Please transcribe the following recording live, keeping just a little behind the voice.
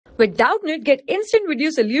With Doubtnut, get instant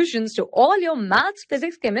video solutions to all your maths,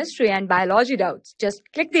 physics, chemistry, and biology doubts. Just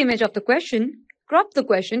click the image of the question, crop the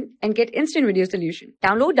question, and get instant video solution.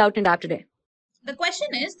 Download Doubtnut app today. The question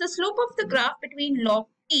is, the slope of the graph between log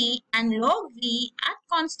P and log V at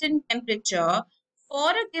constant temperature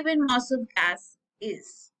for a given mass of gas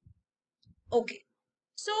is. Okay.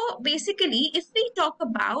 So basically, if we talk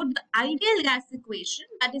about the ideal gas equation,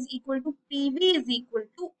 that is equal to PV is equal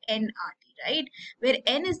to nRT, right? Where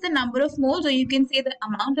N is the number of moles, or you can say the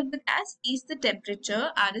amount of the gas, T is the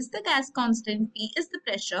temperature, R is the gas constant, P is the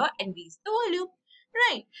pressure, and V is the volume.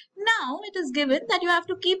 Right. Now it is given that you have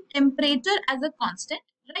to keep temperature as a constant,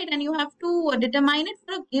 right? And you have to determine it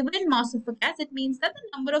for a given mass of a gas. It means that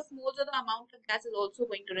the number of moles or the amount of gas is also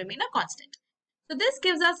going to remain a constant. So this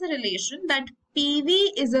gives us a relation that PV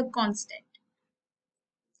is a constant,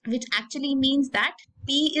 which actually means that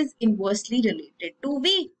P is inversely related to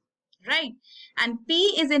V, right? And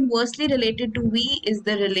P is inversely related to V is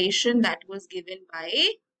the relation that was given by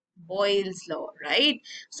Boyle's law, right?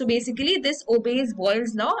 So basically this obeys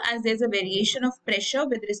Boyle's law, as there's a variation of pressure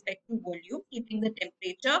with respect to volume, keeping the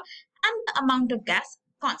temperature and the amount of gas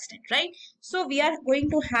constant, right? So we are going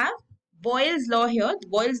to have Boyle's law here.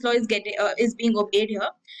 Boyle's law is being obeyed here.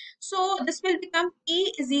 So this will become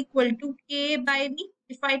P is equal to K by V.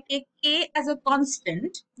 If I take K as a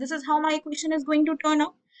constant, this is how my equation is going to turn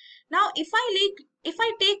out. Now if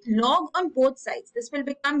I take log on both sides, this will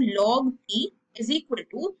become log P is equal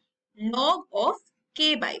to log of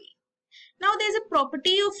K by V. Now there's a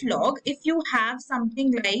property of log. If you have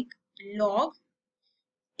something like log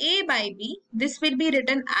A by B, this will be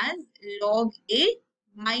written as log A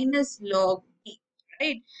minus log B,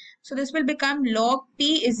 right? So this will become log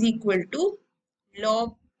P is equal to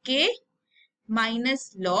log K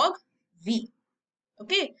minus log V.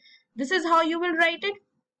 Okay, this is how you will write it.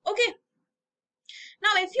 Okay. Now,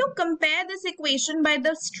 if you compare this equation by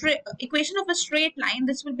the equation of a straight line,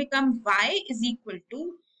 this will become y is equal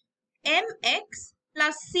to mx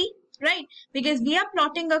plus c, right? Because we are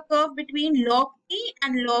plotting a curve between log p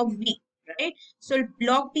and log v, right? So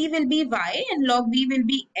log p will be y and log v will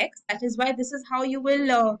be x. That is why this is how you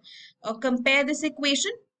will compare this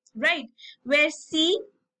equation, right? Where c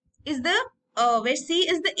is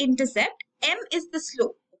the intercept, m is the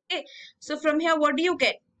slope. Okay. So from here, what do you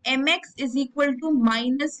get? Mx is equal to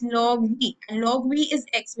minus log v, and log v is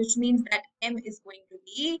x, which means that m is going to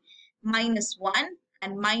be minus 1,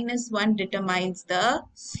 and minus 1 determines the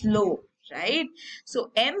slope, right? So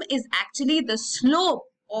m is actually the slope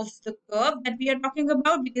of the curve that we are talking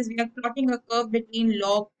about, because we are plotting a curve between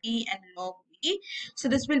log p and log v. So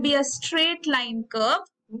this will be a straight line curve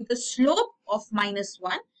with a slope of minus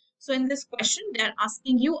 1. So in this question, they are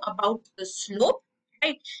asking you about the slope,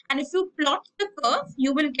 right? And if you plot the curve,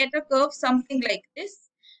 you will get a curve something like this.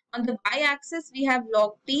 On the y-axis, we have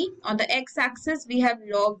log p. On the x-axis, we have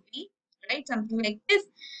log v, right? Something like this.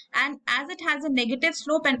 And as it has a negative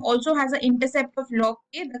slope and also has an intercept of log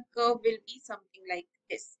k, the curve will be something like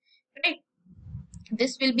this, right?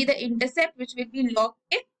 This will be the intercept, which will be log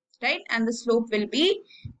k, right? And the slope will be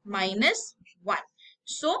minus 1.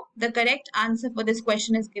 So the correct answer for this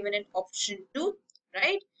question is given in option 2,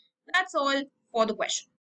 right? That's all for the question.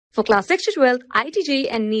 For class 6 to 12, IIT JEE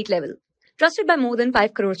and NEET level. Trusted by more than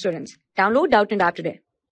 5 crore students. Download Doubtnut app today.